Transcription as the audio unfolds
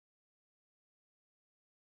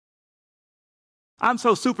I'm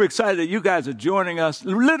so super excited that you guys are joining us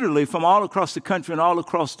literally from all across the country and all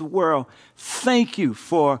across the world. Thank you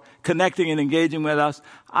for connecting and engaging with us.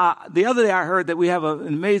 The other day I heard that we have an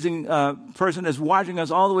amazing person that's watching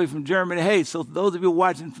us all the way from Germany. Hey, so those of you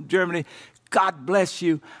watching from Germany, God bless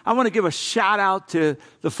you. I want to give a shout out to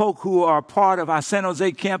the folk who are part of our San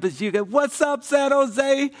Jose campus. You go, what's up, San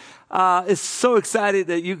Jose? It's so excited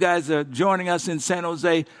that you guys are joining us in San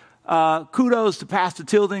Jose. Kudos to Pastor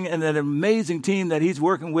Tilding and that amazing team that he's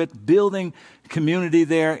working with, building community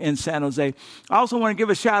there in San Jose. I also want to give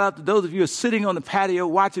a shout out to those of you who are sitting on the patio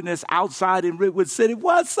watching this outside in Redwood City.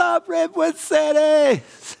 What's up, Redwood City?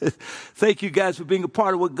 Thank you guys for being a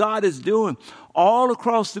part of what God is doing all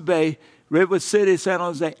across the Bay, Redwood City, San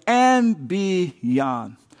Jose, and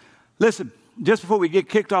beyond. Listen, just before we get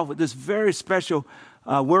kicked off with this very special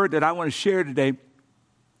word that I want to share today,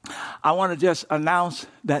 I want to just announce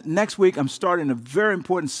that next week I'm starting a very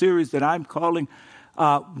important series that I'm calling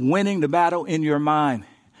Winning the Battle in Your Mind.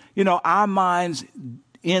 You know, our minds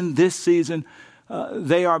in this season,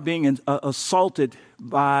 they are being assaulted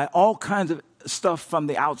by all kinds of stuff from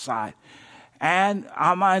the outside. And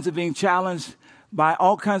our minds are being challenged by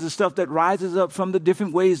all kinds of stuff that rises up from the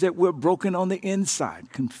different ways that we're broken on the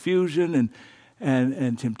inside. Confusion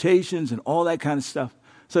and temptations and all that kind of stuff.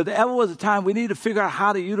 So if there ever was a time we need to figure out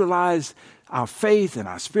how to utilize our faith and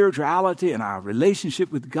our spirituality and our relationship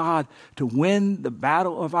with God to win the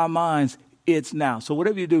battle of our minds, it's now. So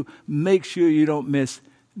whatever you do, make sure you don't miss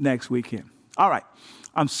next weekend. All right.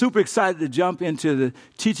 I'm super excited to jump into the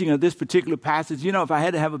teaching of this particular passage. You know, if I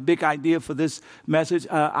had to have a big idea for this message,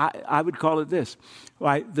 I would call it this,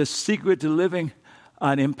 right? The secret to living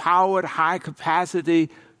an empowered, high-capacity,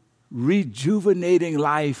 rejuvenating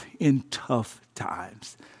life in tough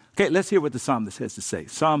times. Okay, let's hear what the psalmist has to say.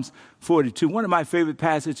 Psalms 42, one of my favorite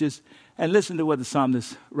passages. And listen to what the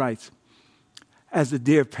psalmist writes. As the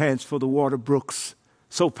deer pants for the water brooks,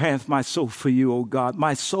 so pants my soul for you, O God.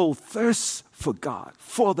 My soul thirsts for God,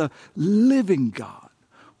 for the living God.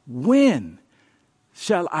 When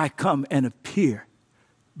shall I come and appear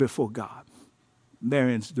before God? There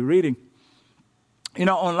ends the reading. You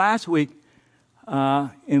know, on last week,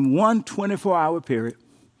 in one 24-hour period,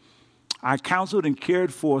 I counseled and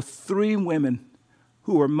cared for 3 women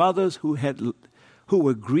who were mothers who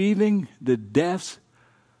were grieving the deaths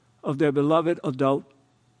of their beloved adult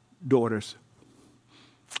daughters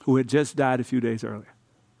who had just died a few days earlier.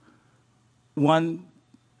 One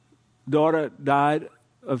daughter died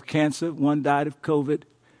of cancer, one died of COVID,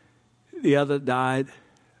 the other died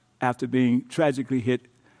after being tragically hit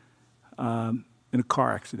in a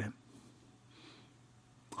car accident.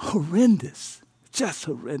 Horrendous, just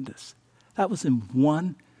horrendous. That was in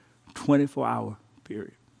one 24-hour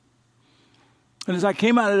period. And as I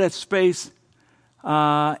came out of that space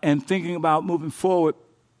and thinking about moving forward,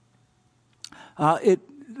 the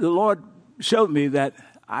Lord showed me that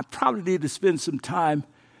I probably need to spend some time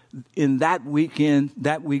in that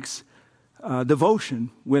week's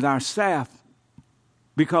devotion with our staff,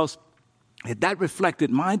 because that reflected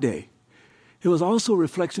my day. It was also a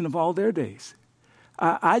reflection of all their days.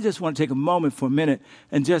 I just want to take a moment for a minute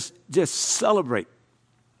and just celebrate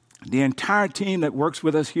the entire team that works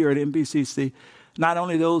with us here at NBCC, not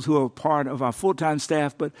only those who are part of our full-time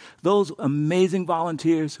staff, but those amazing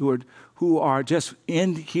volunteers who are just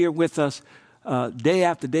in here with us day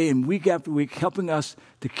after day and week after week, helping us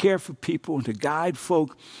to care for people and to guide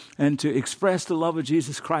folk and to express the love of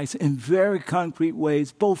Jesus Christ in very concrete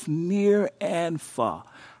ways, both near and far.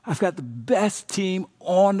 I've got the best team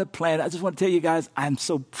on the planet. I just want to tell you guys, I'm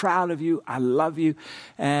so proud of you. I love you.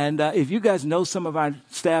 And if you guys know some of our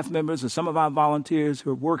staff members or some of our volunteers who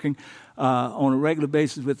are working on a regular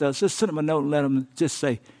basis with us, just send them a note and let them just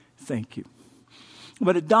say thank you.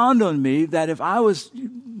 But it dawned on me that if I was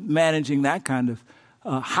managing that kind of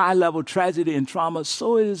high-level tragedy and trauma,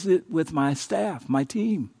 so is it with my staff, my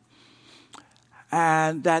team.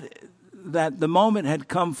 And that the moment had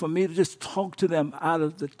come for me to just talk to them out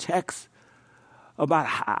of the text about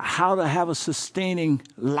how to have a sustaining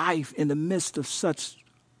life in the midst of such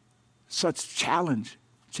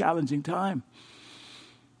challenging time.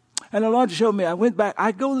 And the Lord showed me, I went back,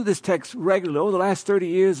 I go to this text regularly. Over the last 30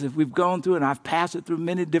 years, if we've gone through it, and I've passed it through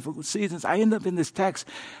many different seasons, I end up in this text.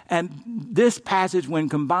 And this passage, when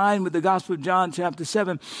combined with the Gospel of John chapter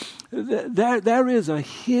 7, there is a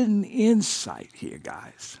hidden insight here,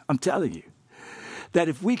 guys. I'm telling you, that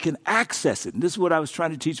if we can access it, and this is what I was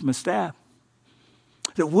trying to teach my staff,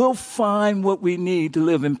 that we'll find what we need to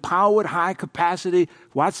live empowered, high capacity,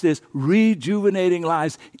 watch this, rejuvenating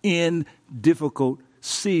lives in difficult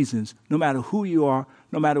seasons, no matter who you are,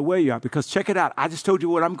 no matter where you are. Because check it out. I just told you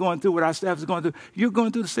what I'm going through, what our staff is going through. You're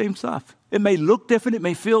going through the same stuff. It may look different. It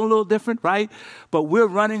may feel a little different, right? But we're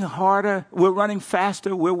running harder. We're running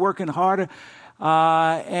faster. We're working harder.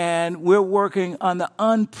 And we're working on the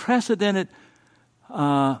unprecedented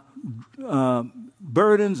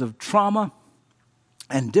burdens of trauma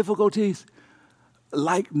and difficulties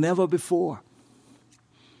like never before.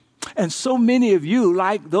 And so many of you,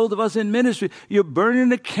 like those of us in ministry, you're burning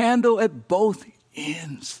the candle at both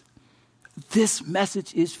ends. This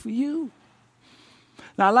message is for you.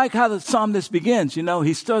 Now, I like how the psalmist begins.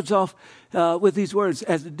 He starts off with these words,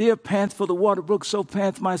 as the deer pants for the water brook, so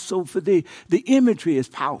pants my soul for thee. The imagery is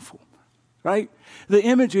powerful, right? The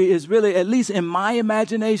imagery is really, at least in my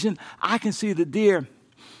imagination, I can see the deer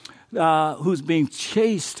who's being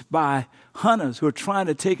chased by hunters who are trying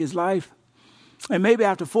to take his life. And maybe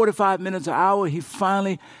after 45 minutes, an hour, he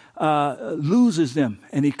finally loses them,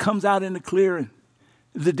 and he comes out in the clearing.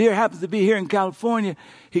 If the deer happens to be here in California,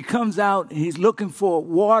 he comes out and he's looking for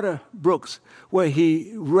water brooks where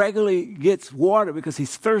he regularly gets water because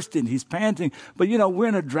he's thirsty and he's panting. But, we're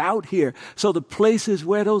in a drought here. So the places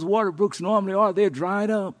where those water brooks normally are, they're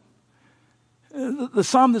dried up. The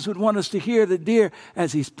psalmist would want us to hear the deer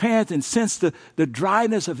as he's panting, sense the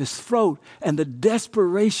dryness of his throat and the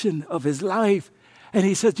desperation of his life. And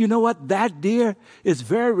he says, you know what? That deer is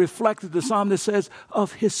very reflective, the psalmist says,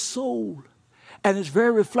 of his soul. And it's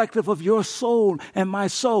very reflective of your soul and my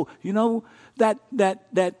soul. That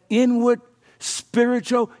inward,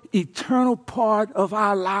 spiritual, eternal part of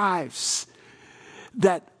our lives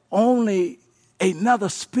that only another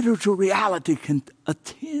spiritual reality can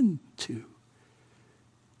attend to.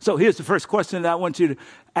 So here's the first question that I want you to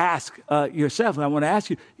ask yourself. And I want to ask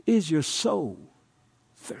you, is your soul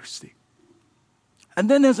thirsty? And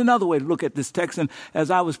then there's another way to look at this text. And as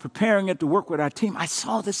I was preparing it to work with our team, I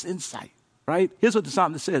saw this insight, right? Here's what the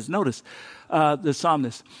psalmist says. Notice the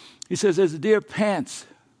psalmist. He says, as the deer pants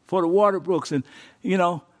for the water brooks. And,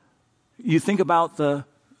 you think about the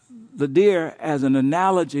deer as an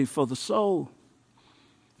analogy for the soul.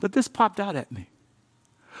 But this popped out at me.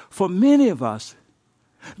 For many of us,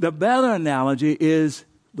 the better analogy is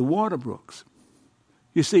the water brooks.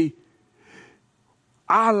 You see,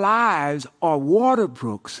 our lives are water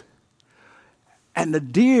brooks, and the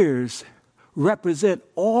deers represent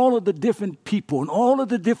all of the different people and all of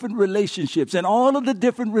the different relationships and all of the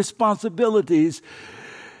different responsibilities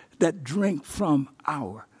that drink from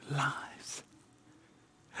our lives.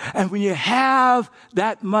 And when you have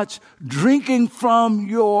that much drinking from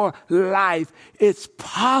your life, it's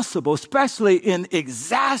possible, especially in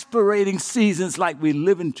exasperating seasons like we're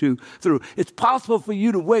living through, it's possible for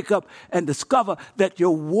you to wake up and discover that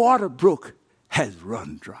your water brook has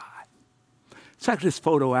run dry. Check this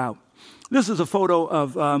photo out. This is a photo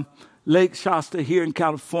of Lake Shasta here in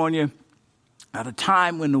California at a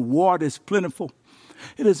time when the water is plentiful.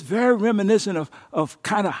 It is very reminiscent of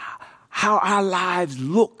kind of how our lives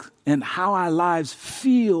look and how our lives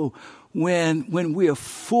feel when we are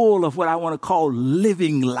full of what I want to call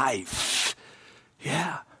living life.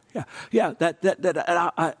 Yeah.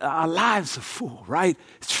 That our lives are full, right?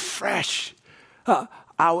 It's fresh.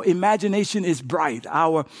 Our imagination is bright.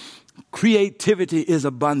 Our creativity is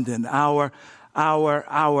abundant. Our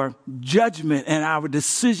judgment and our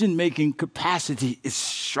decision-making capacity is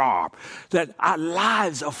sharp. That our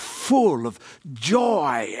lives are full of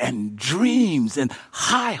joy and dreams and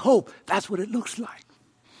high hope. That's what it looks like.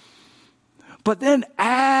 But then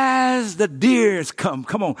as the deers come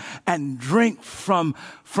on, and drink from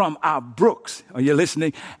our brooks, are you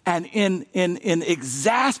listening? And in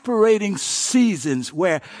exasperating seasons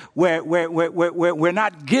where we're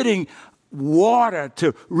not getting water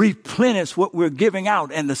to replenish what we're giving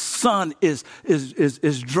out, and the sun is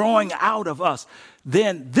drawing out of us,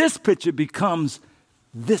 then this picture becomes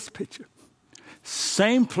this picture.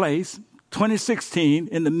 Same place, 2016,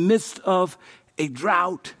 in the midst of a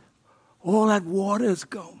drought, all that water is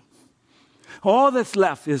gone. All that's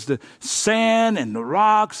left is the sand and the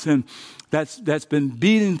rocks, and that's been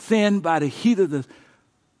beaten thin by the heat of the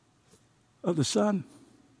sun.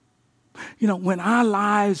 When our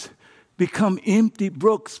lives become empty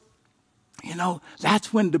brooks,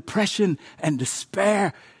 that's when depression and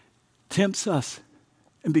despair tempts us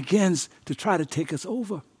and begins to try to take us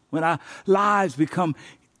over. When our lives become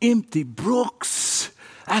empty brooks,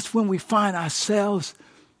 that's when we find ourselves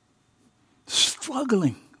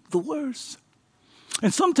struggling the worst.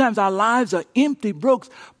 And sometimes our lives are empty brooks,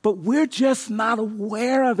 but we're just not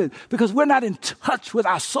aware of it because we're not in touch with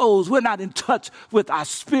our souls. We're not in touch with our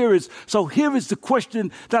spirits. So here is the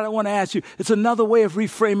question that I want to ask you. It's another way of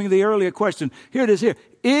reframing the earlier question. Here it is here.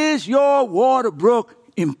 Is your water brook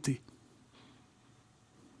empty?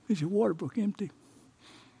 Is your water brook empty?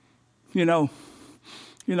 You know,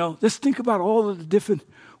 just think about all of the different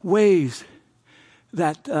ways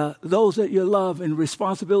that those that you love and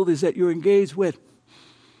responsibilities that you're engaged with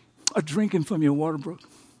are drinking from your water brook.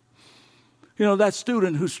 You know, that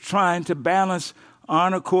student who's trying to balance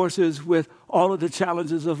honor courses with all of the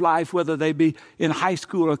challenges of life, whether they be in high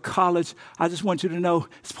school or college, I just want you to know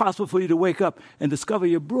it's possible for you to wake up and discover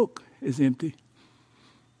your brook is empty.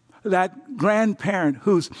 That grandparent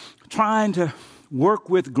who's trying to work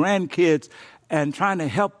with grandkids and trying to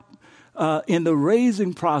help in the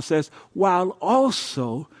raising process while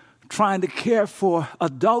also trying to care for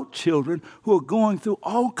adult children who are going through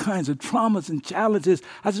all kinds of traumas and challenges.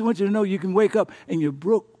 I just want you to know you can wake up and your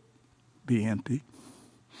brook be empty.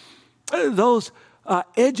 Those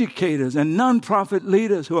educators and nonprofit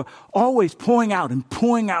leaders who are always pouring out and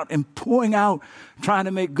pouring out and pouring out, trying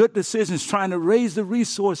to make good decisions, trying to raise the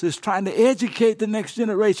resources, trying to educate the next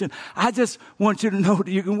generation. I just want you to know that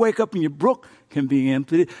you can wake up and your brook can be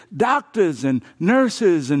empty. Doctors and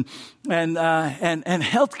nurses and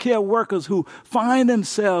healthcare workers who find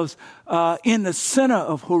themselves in the center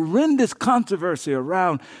of horrendous controversy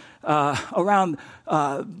around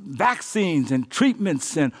vaccines and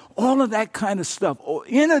treatments and all of that kind of stuff, or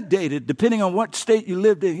inundated, depending on what state you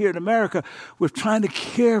lived in here in America, with trying to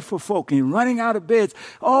care for folk and running out of beds.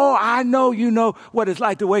 Oh, I know you know what it's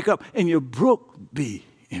like to wake up and your brook be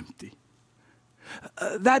empty.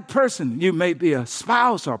 That person, you may be a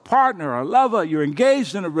spouse or a partner or a lover, you're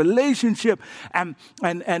engaged in a relationship and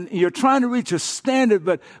you're trying to reach a standard,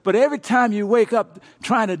 but every time you wake up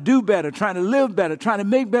trying to do better, trying to live better, trying to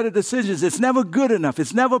make better decisions, it's never good enough.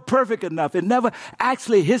 It's never perfect enough. It never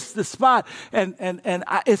actually hits the spot. And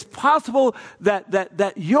it's possible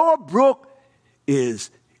that your brook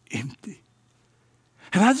is empty.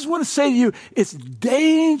 And I just want to say to you, it's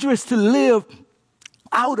dangerous to live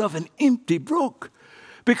out of an empty brook.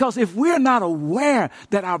 Because if we're not aware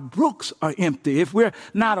that our brooks are empty, if we're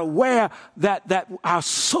not aware that our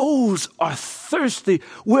souls are thirsty,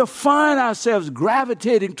 we'll find ourselves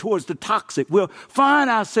gravitating towards the toxic. We'll find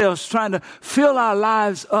ourselves trying to fill our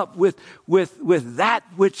lives up with that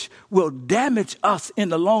which will damage us in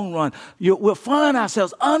the long run. We'll find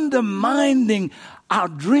ourselves undermining our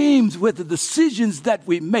dreams with the decisions that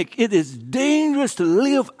we make. It is dangerous to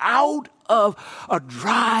live out of a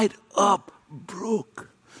dried up brook.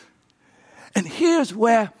 And here's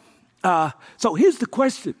where, so here's the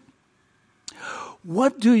question.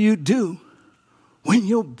 What do you do when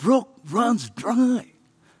your brook runs dry?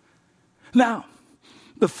 Now,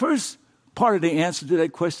 the first part of the answer to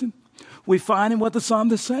that question, we find in what the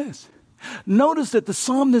psalmist says. Notice that the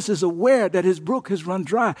psalmist is aware that his brook has run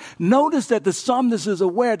dry. Notice that the psalmist is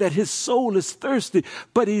aware that his soul is thirsty.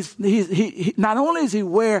 But he not only is he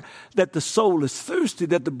aware that the soul is thirsty,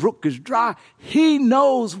 that the brook is dry, he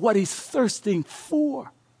knows what he's thirsting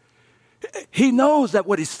for. He knows that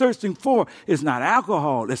what he's thirsting for is not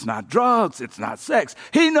alcohol, it's not drugs, it's not sex.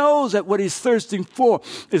 He knows that what he's thirsting for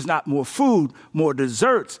is not more food, more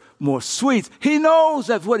desserts, more sweets. He knows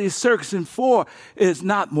that what he's thirsting for is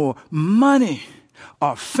not more money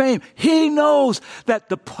or fame. He knows that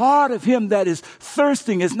the part of him that is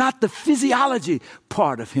thirsting is not the physiology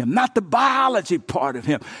part of him, not the biology part of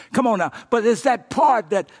him. Come on now. But it's that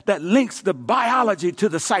part that links the biology to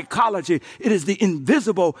the psychology. It is the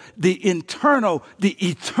invisible, the internal, the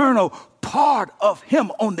eternal part of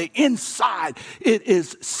him on the inside. It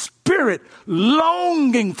is spirit,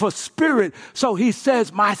 longing for spirit. So he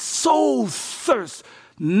says, my soul thirsts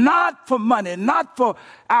not for money, not for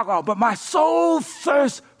alcohol, but my soul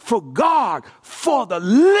thirsts for God, for the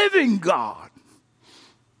living God.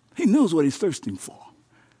 He knows what he's thirsting for.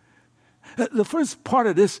 The first part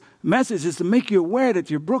of this message is to make you aware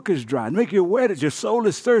that your brook is dry, and make you aware that your soul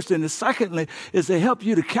is thirsty. And secondly is to help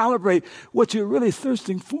you to calibrate what you're really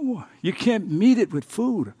thirsting for. You can't meet it with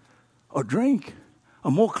food or drink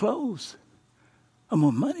or more clothes or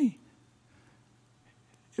more money.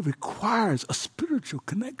 It requires a spiritual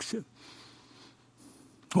connection.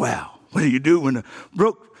 Well, what do you do when the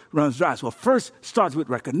brook runs dry? Well, first starts with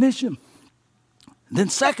recognition. Then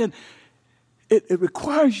second, it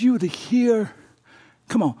requires you to hear,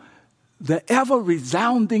 come on, the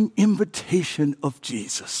ever-resounding invitation of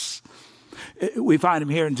Jesus. We find him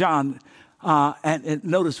here in John, and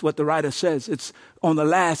notice what the writer says. It's on the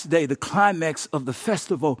last day, the climax of the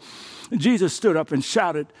festival. Jesus stood up and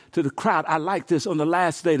shouted to the crowd. I like this. On the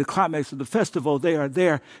last day, the climax of the festival, they are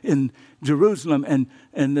there in Jerusalem,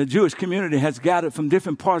 and the Jewish community has gathered from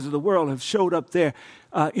different parts of the world, have showed up there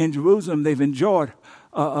in Jerusalem. They've enjoyed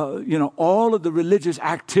all of the religious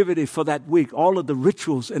activity for that week, all of the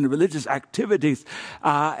rituals and the religious activities.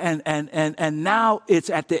 And now it's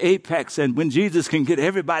at the apex, and when Jesus can get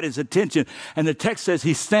everybody's attention, and the text says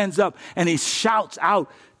he stands up and he shouts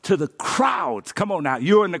out to the crowds. Come on now.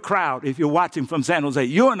 You're in the crowd if you're watching from San Jose.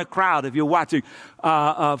 You're in the crowd if you're watching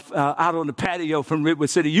out on the patio from Redwood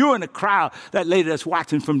City. You're in the crowd, that lady that's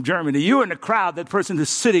watching from Germany. You're in the crowd, that person who's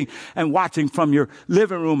sitting and watching from your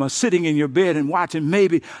living room or sitting in your bed and watching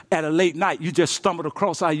maybe at a late night. You just stumbled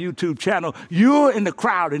across our YouTube channel. You're in the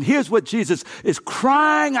crowd. And here's what Jesus is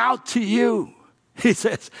crying out to you. He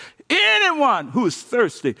says, anyone who is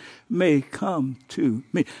thirsty may come to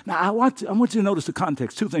me. Now, I want you to notice the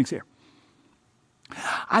context. Two things here.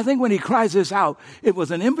 I think when he cries this out, it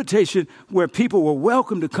was an invitation where people were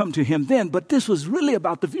welcome to come to him then, but this was really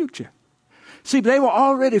about the future. See, they were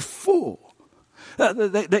already full.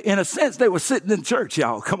 In a sense, they were sitting in church,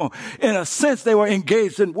 y'all. Come on. In a sense, they were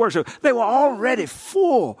engaged in worship. They were already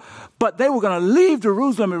full, but they were going to leave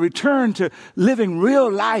Jerusalem and return to living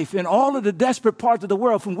real life in all of the desperate parts of the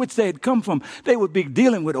world from which they had come from. They would be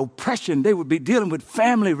dealing with oppression. They would be dealing with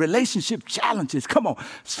family relationship challenges. Come on.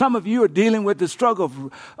 Some of you are dealing with the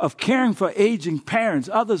struggle of caring for aging parents.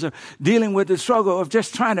 Others are dealing with the struggle of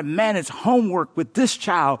just trying to manage homework with this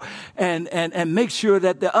child and make sure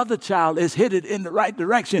that the other child is headed in the right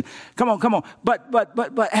direction. Come on.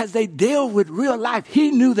 But as they deal with real life, he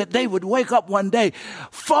knew that they would wake up one day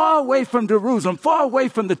far away from Jerusalem, far away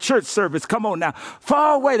from the church service. Come on now.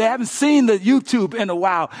 Far away. They haven't seen the YouTube in a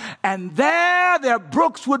while. And there their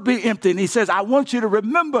brooks would be empty. And he says, I want you to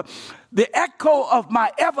remember the echo of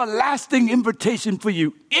my everlasting invitation for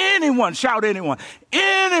you. Anyone, shout anyone,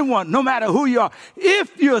 no matter who you are.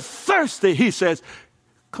 If you're thirsty, he says,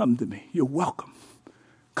 come to me. You're welcome.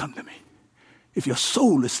 Come to me. If your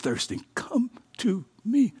soul is thirsty, come to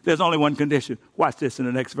me. There's only one condition. Watch this in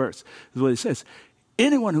the next verse. This is what he says.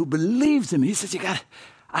 Anyone who believes in me, he says,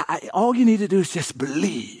 all you need to do is just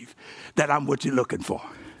believe that I'm what you're looking for.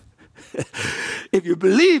 If you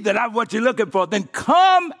believe that I'm what you're looking for, then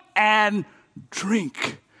come and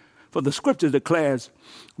drink. For the scripture declares,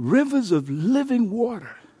 rivers of living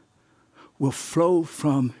water will flow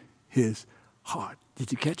from his heart.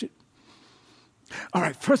 Did you catch it? All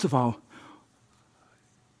right, first of all,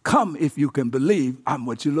 come if you can believe I'm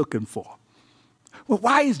what you're looking for. Well,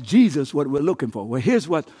 why is Jesus what we're looking for? Well, here's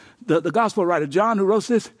what the gospel writer John, who wrote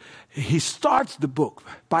this, he starts the book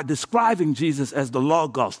by describing Jesus as the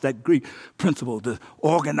Logos, that Greek principle, the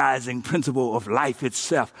organizing principle of life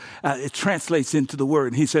itself. It translates into the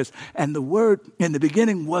Word. And he says, and the Word in the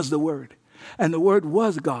beginning was the Word, and the Word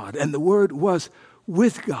was God, and the Word was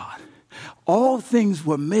with God. All things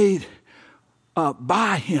were made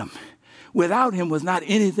by him. Without him was not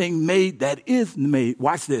anything made that is made.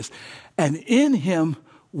 Watch this. And in him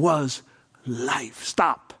was life.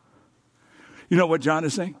 Stop. You know what John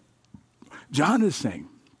is saying? John is saying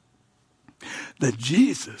that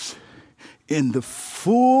Jesus, in the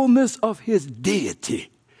fullness of his deity,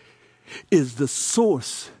 is the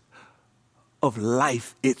source of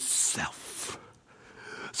life itself.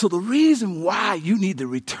 So the reason why you need to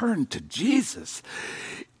return to Jesus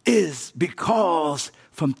is because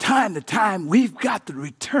from time to time, we've got to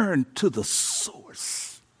return to the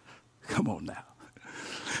source. Come on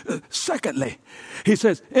now. Secondly, he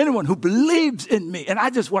says, anyone who believes in me, and I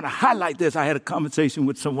just want to highlight this. I had a conversation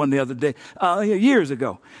with someone the other day, years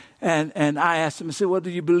ago, and I asked him, I said, well, do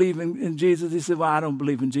you believe in Jesus? He said, well, I don't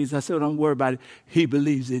believe in Jesus. I said, well, don't worry about it. He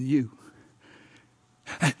believes in you.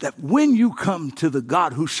 That when you come to the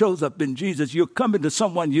God who shows up in Jesus, you're coming to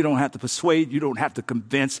someone you don't have to persuade, you don't have to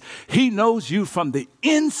convince. He knows you from the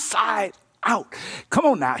inside out. Come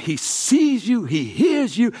on now. He sees you. He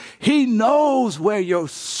hears you. He knows where your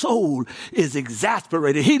soul is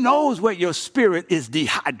exasperated. He knows where your spirit is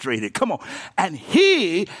dehydrated. Come on. And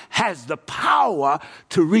he has the power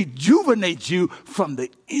to rejuvenate you from the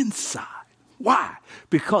inside. Why?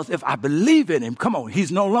 Because if I believe in him, come on,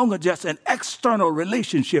 he's no longer just an external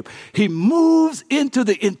relationship. He moves into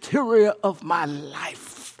the interior of my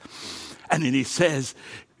life. And then he says,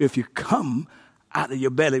 if you come, out of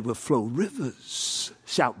your belly will flow rivers.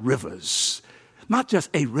 Shout rivers. Not just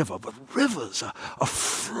a river, but rivers, a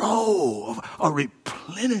flow, a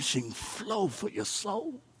replenishing flow for your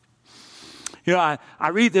soul. You know, I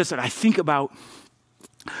read this and I think about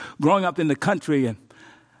growing up in the country, and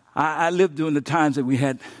I lived during the times that we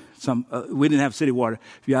had we didn't have city water.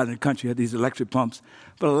 If you're out in the country, you had these electric pumps.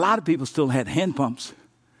 But a lot of people still had hand pumps.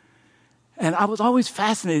 And I was always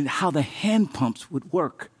fascinated how the hand pumps would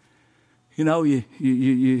work. You know, if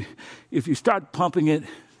you start pumping it,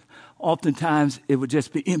 oftentimes it would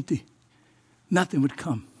just be empty. nothing would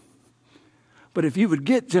come. But if you would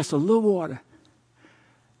get just a little water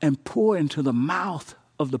and pour into the mouth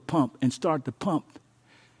of the pump and start to pump,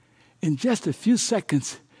 in just a few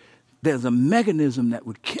seconds, there's a mechanism that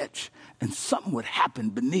would catch and something would happen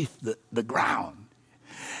beneath the ground.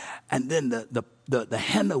 And then the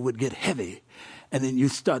handle would get heavy, and then you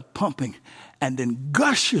start pumping, and then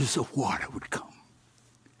gushes of water would come.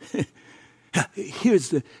 Here's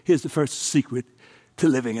the first secret to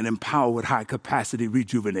living an empowered, high-capacity,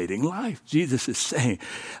 rejuvenating life. Jesus is saying,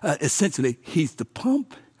 essentially, he's the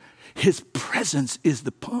pump. His presence is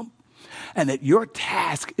the pump. And that your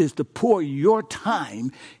task is to pour your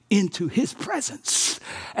time into his presence.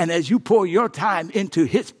 And as you pour your time into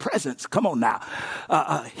his presence, come on now,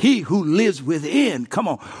 he who lives within, come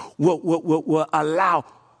on, will allow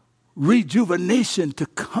rejuvenation to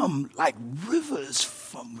come like rivers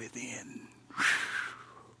from within.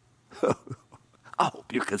 I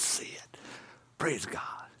hope you can see it. Praise God.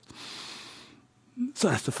 So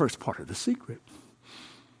that's the first part of the secret.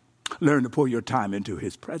 Learn to pour your time into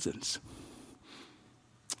his presence.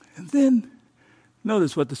 And then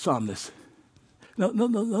notice what the psalmist,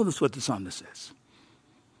 notice what the psalmist says.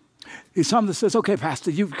 The psalmist says, okay,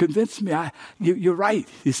 Pastor, you've convinced me. You're right.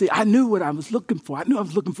 You see, I knew what I was looking for. I knew I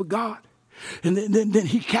was looking for God. And then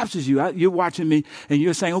he captures you. You're watching me, and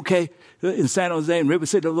you're saying, okay, in San Jose and River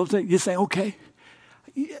City, you're saying, okay,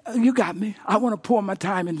 you got me. I want to pour my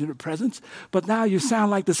time into the presence. But now you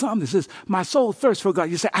sound like the psalmist says, my soul thirsts for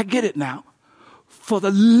God. You say, I get it now. For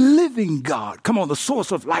the living God. Come on, the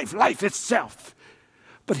source of life, life itself.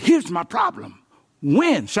 But here's my problem.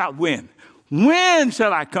 When? Shout when. When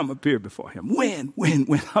shall I come appear before him? When?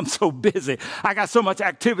 I'm so busy. I got so much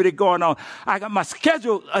activity going on. I got my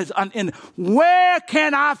schedule in. Where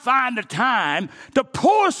can I find the time to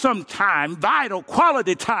pour some time, vital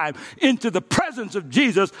quality time, into the presence of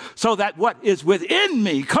Jesus so that what is within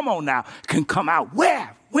me, come on now, can come out?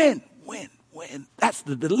 Where? When? That's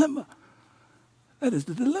the dilemma. That is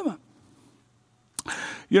the dilemma.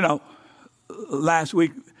 You know, last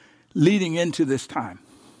week, leading into this time,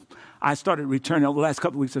 I started returning, over the last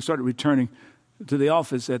couple of weeks, I started returning to the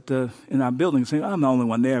office in our building, saying, I'm the only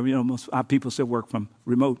one there. You know, most our people still work from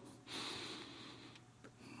remote.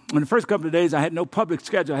 In the first couple of days, I had no public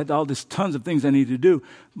schedule. I had all this tons of things I needed to do.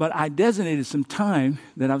 But I designated some time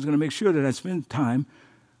that I was going to make sure that I spend time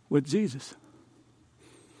with Jesus.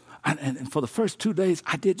 And for the first 2 days,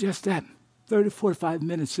 I did just that. 30, 45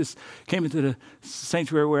 minutes, just came into the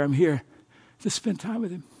sanctuary where I'm here, just spend time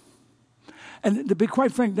with him. And to be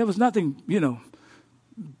quite frank, there was nothing,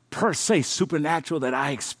 per se supernatural that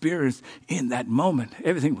I experienced in that moment.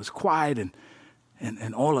 Everything was quiet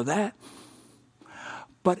and all of that.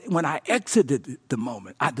 But when I exited the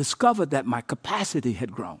moment, I discovered that my capacity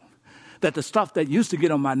had grown. That the stuff that used to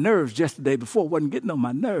get on my nerves just the day before wasn't getting on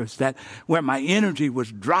my nerves. That where my energy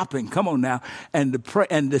was dropping, come on now, and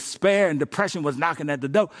despair and depression was knocking at the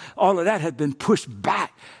door, all of that had been pushed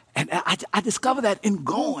back. And I discovered that in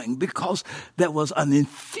going because there was an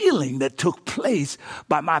feeling that took place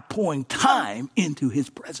by my pouring time into his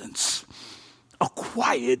presence. A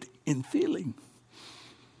quiet in feeling.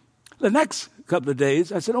 The next couple of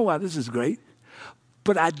days, I said, oh, wow, this is great.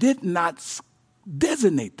 But I did not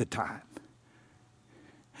designate the time.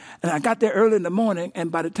 And I got there early in the morning,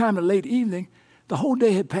 and by the time of late evening, the whole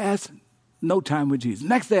day had passed, no time with Jesus.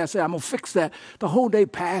 Next day, I said, I'm going to fix that. The whole day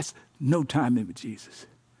passed, no time in with Jesus.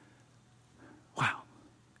 Wow.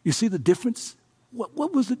 You see the difference?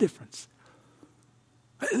 What was the difference?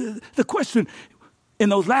 The question in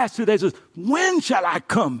those last 2 days was, when shall I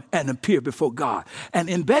come and appear before God? And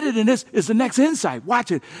embedded in this is the next insight.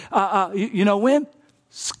 Watch it. You know when?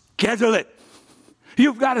 Schedule it.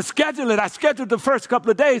 You've got to schedule it. I scheduled the first couple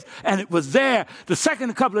of days, and it was there. The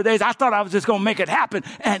second couple of days, I thought I was just going to make it happen,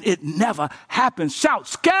 and it never happened. Shout,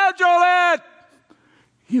 schedule it!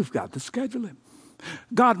 You've got to schedule it.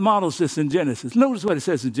 God models this in Genesis. Notice what it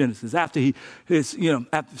says in Genesis. After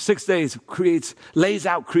after 6 days, lays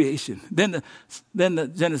out creation. Then the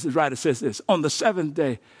Genesis writer says this: on the seventh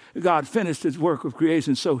day, God finished his work of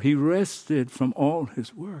creation, so he rested from all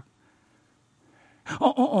his work.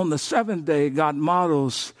 On the seventh day, God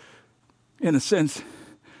models, in a sense,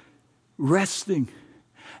 resting,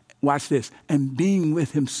 watch this, and being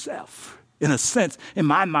with himself. In a sense, in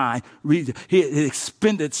my mind, he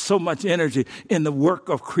expended so much energy in the work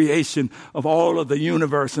of creation of all of the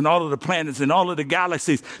universe and all of the planets and all of the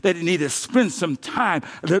galaxies that he needed to spend some time.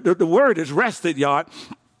 The word is rested, y'all.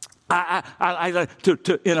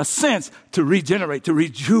 In a sense, to regenerate, to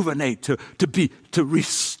rejuvenate, to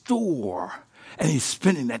restore. And he's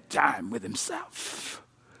spending that time with himself.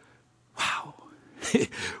 Wow.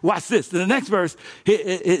 Watch this. In the next verse,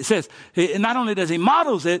 it says, not only does he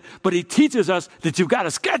models it, but he teaches us that you've got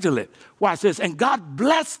to schedule it. Watch this. And God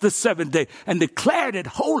blessed the seventh day and declared it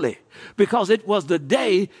holy because it was the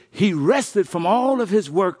day he rested from all of his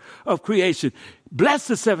work of creation. Blessed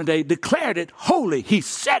the seventh day, declared it holy. He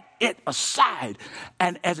set it aside.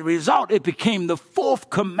 And as a result, it became the fourth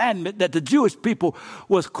commandment that the Jewish people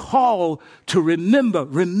was called to remember.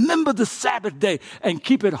 Remember the Sabbath day and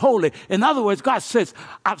keep it holy. In other words, God says,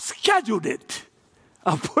 I've scheduled it.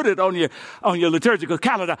 I'll put it on your liturgical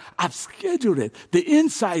calendar. I've scheduled it. The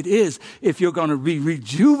insight is if you're going to be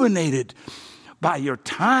rejuvenated by your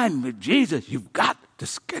time with Jesus, you've got to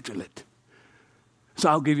schedule it. So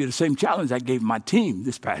I'll give you the same challenge I gave my team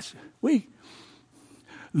this past week.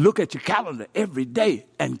 Look at your calendar every day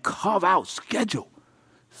and carve out, schedule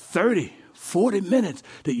 30, 40 minutes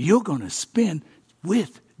that you're going to spend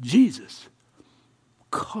with Jesus.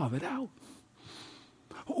 Carve it out.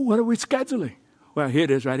 What are we scheduling? Well, here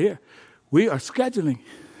it is right here. We are scheduling,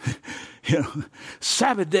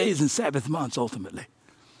 Sabbath days and Sabbath months ultimately.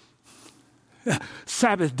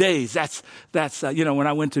 Sabbath days. That's when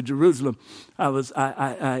I went to Jerusalem,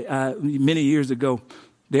 I many years ago,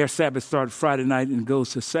 their Sabbath started Friday night and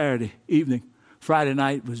goes to Saturday evening. Friday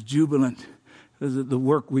night was jubilant. The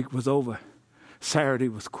work week was over. Saturday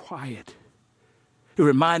was quiet. It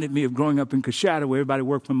reminded me of growing up in Coshada where everybody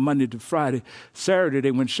worked from Monday to Friday. Saturday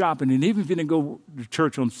they went shopping, and even if you didn't go to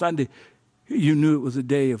church on Sunday, you knew it was a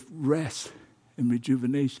day of rest and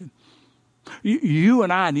rejuvenation. You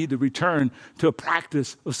and I need to return to a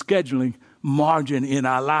practice of scheduling margin in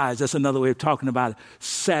our lives. That's another way of talking about it.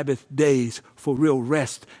 Sabbath days for real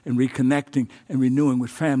rest and reconnecting and renewing with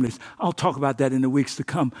families. I'll talk about that in the weeks to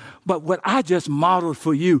come. But what I just modeled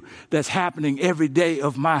for you that's happening every day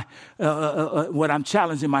of my, what I'm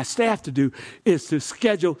challenging my staff to do is to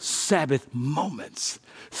schedule Sabbath moments.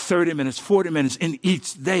 30 minutes, 40 minutes in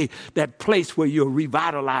each day, that place where you're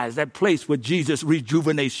revitalized, that place where Jesus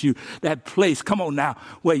rejuvenates you, that place, come on now,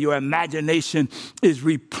 where your imagination is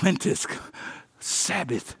replenished.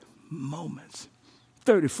 Sabbath moments.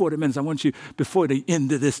 30, 40 minutes. I want you, before the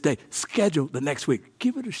end of this day, schedule the next week.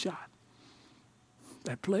 Give it a shot.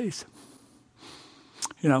 That place.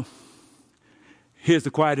 Here's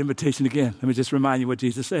the quiet invitation again. Let me just remind you what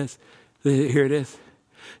Jesus says. Here it is.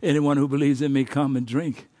 Anyone who believes in me, come and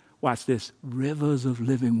drink. Watch this. Rivers of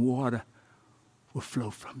living water will flow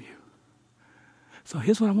from you. So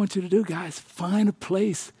here's what I want you to do, guys. Find a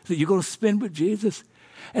place that you're going to spend with Jesus.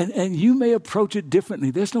 And you may approach it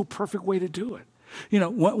differently. There's no perfect way to do it.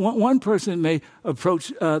 One person may approach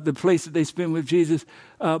the place that they spend with Jesus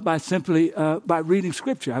by simply by reading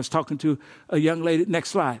Scripture. I was talking to a young lady. Next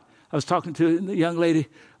slide. I was talking to a young lady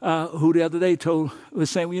who the other day was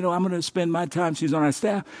saying, I'm going to spend my time, she's on our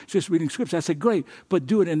staff, just reading Scripture. I said, great, but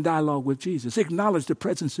do it in dialogue with Jesus. Acknowledge the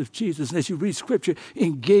presence of Jesus. And as you read Scripture,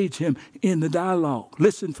 engage him in the dialogue.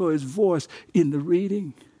 Listen for his voice in the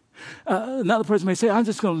reading. Another person may say, I'm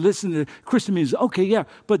just going to listen to Christian music. Okay, yeah,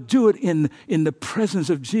 but do it in the presence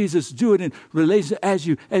of Jesus. Do it in relation as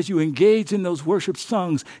you engage in those worship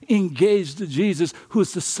songs. Engage to Jesus, who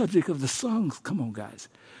is the subject of the songs. Come on, guys.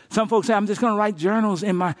 Some folks say, I'm just going to write journals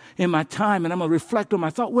in my time and I'm going to reflect on my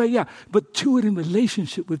thought. Well, yeah, but do it in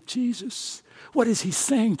relationship with Jesus. What is he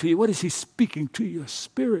saying to you? What is he speaking to your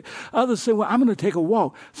spirit? Others say, well, I'm going to take a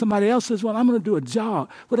walk. Somebody else says, well, I'm going to do a jog.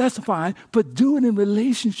 Well, that's fine, but do it in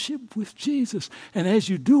relationship with Jesus. And as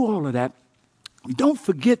you do all of that, don't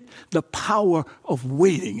forget the power of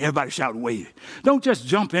waiting. Everybody shout waiting. Don't just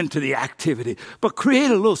jump into the activity, but create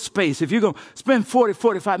a little space. If you're going to spend 40,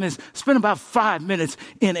 45 minutes, spend about 5 minutes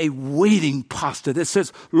in a waiting posture that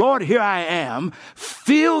says, Lord, here I am.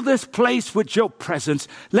 Fill this place with your presence.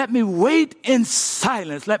 Let me wait in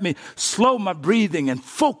silence. Let me slow my breathing and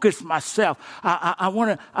focus myself. I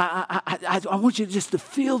want you just to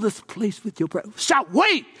fill this place with your presence. Shout,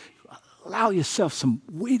 wait. Allow yourself some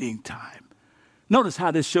waiting time. Notice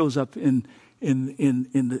how this shows up in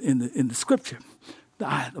the Scripture.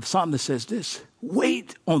 The psalmist says this: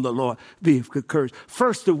 wait on the Lord, be of good courage.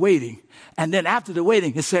 First the waiting, and then after the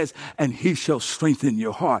waiting, it says, and he shall strengthen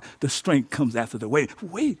your heart. The strength comes after the waiting.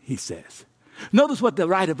 Wait, he says. Notice what the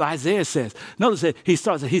writer of Isaiah says. Notice that he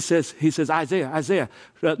says, Isaiah,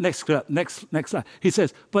 next slide. He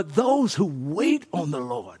says, but those who wait on the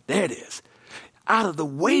Lord, there it is, out of the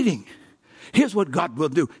waiting, here's what God will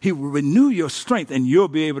do. He will renew your strength, and you'll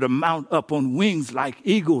be able to mount up on wings like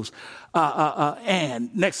eagles.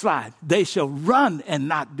 And next slide. They shall run and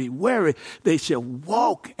not be weary. They shall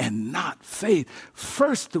walk and not faint.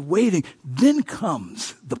 First the waiting, then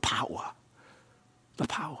comes the power. The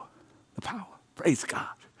power. Praise God.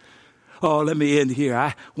 Oh, let me end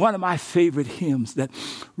here. One of my favorite hymns that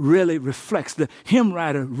really reflects, the hymn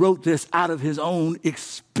writer wrote this out of his own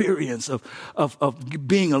experience of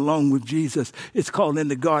being alone with Jesus. It's called In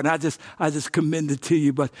the Garden. I just commend it to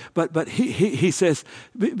you. But he says,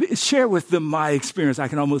 share with them my experience. I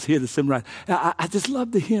can almost hear the hymn writer. I just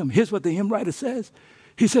love the hymn. Here's what the hymn writer says.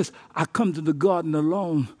 He says, I come to the garden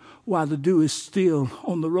alone while the dew is still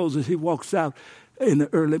on the roses. He walks out in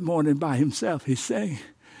the early morning by himself. He's saying,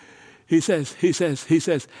 he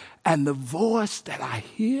says, and the voice that I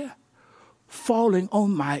hear falling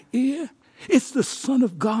on my ear, it's the Son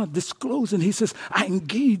of God disclosing. He says, I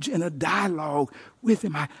engage in a dialogue with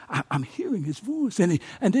him. I'm hearing his voice. And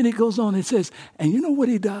then he goes on and says, and you know what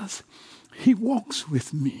he does? He walks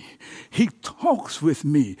with me. He talks with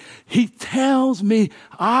me. He tells me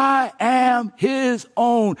I am his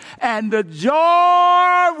own. And the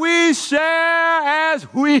joy we share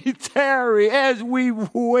as we tarry, as we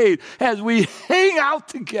wait, as we hang out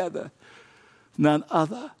together, none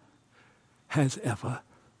other has ever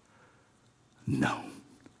known.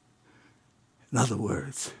 In other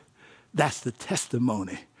words, that's the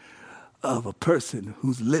testimony of a person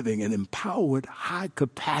who's living an empowered,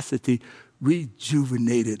 high-capacity,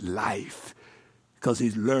 rejuvenated life because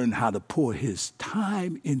he's learned how to pour his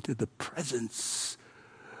time into the presence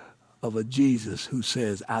of a Jesus who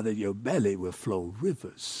says, out of your belly will flow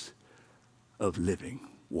rivers of living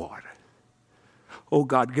water. Oh,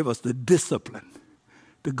 God, give us the discipline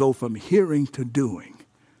to go from hearing to doing,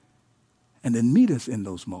 and then meet us in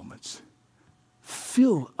those moments.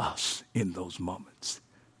 Fill us in those moments.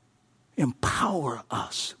 Empower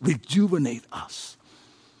us, rejuvenate us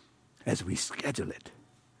as we schedule it.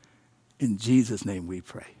 In Jesus' name we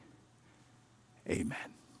pray. Amen.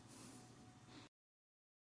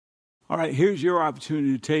 All right, here's your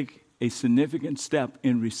opportunity to take a significant step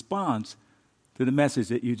in response to the message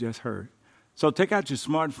that you just heard. So take out your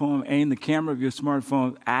smartphone, aim the camera of your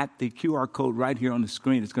smartphone at the QR code right here on the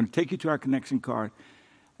screen. It's going to take you to our connection card,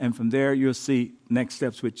 and from there you'll see Next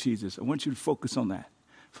Steps with Jesus. I want you to focus on that.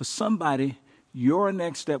 For somebody, your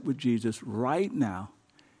next step with Jesus right now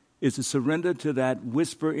is to surrender to that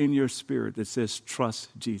whisper in your spirit that says,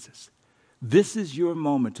 trust Jesus. This is your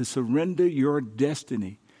moment to surrender your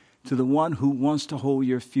destiny to the one who wants to hold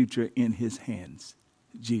your future in his hands,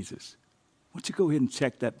 Jesus. Why don't you go ahead and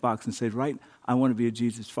check that box and say, right, I want to be a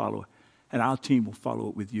Jesus follower, and our team will follow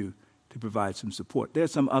up with you to provide some support.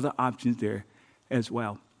 There's some other options there as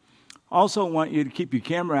well. Also want you to keep your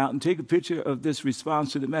camera out and take a picture of this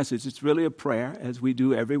response to the message. It's really a prayer, as we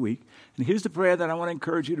do every week. And here's the prayer that I want to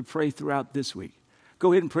encourage you to pray throughout this week.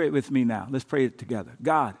 Go ahead and pray it with me now. Let's pray it together.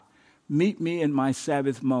 God, meet me in my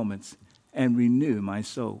Sabbath moments and renew my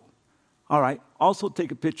soul. All right. Also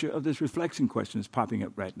take a picture of this reflection question that's popping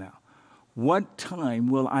up right now. What time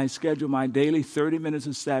will I schedule my daily 30 minutes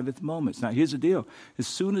of Sabbath moments? Now, here's the deal. As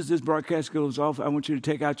soon as this broadcast goes off, I want you to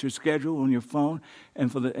take out your schedule on your phone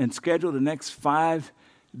and schedule the next 5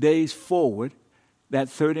 days forward, that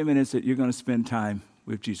 30 minutes that you're going to spend time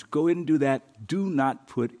with Jesus. Go ahead and do that. Do not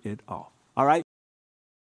put it off. All right?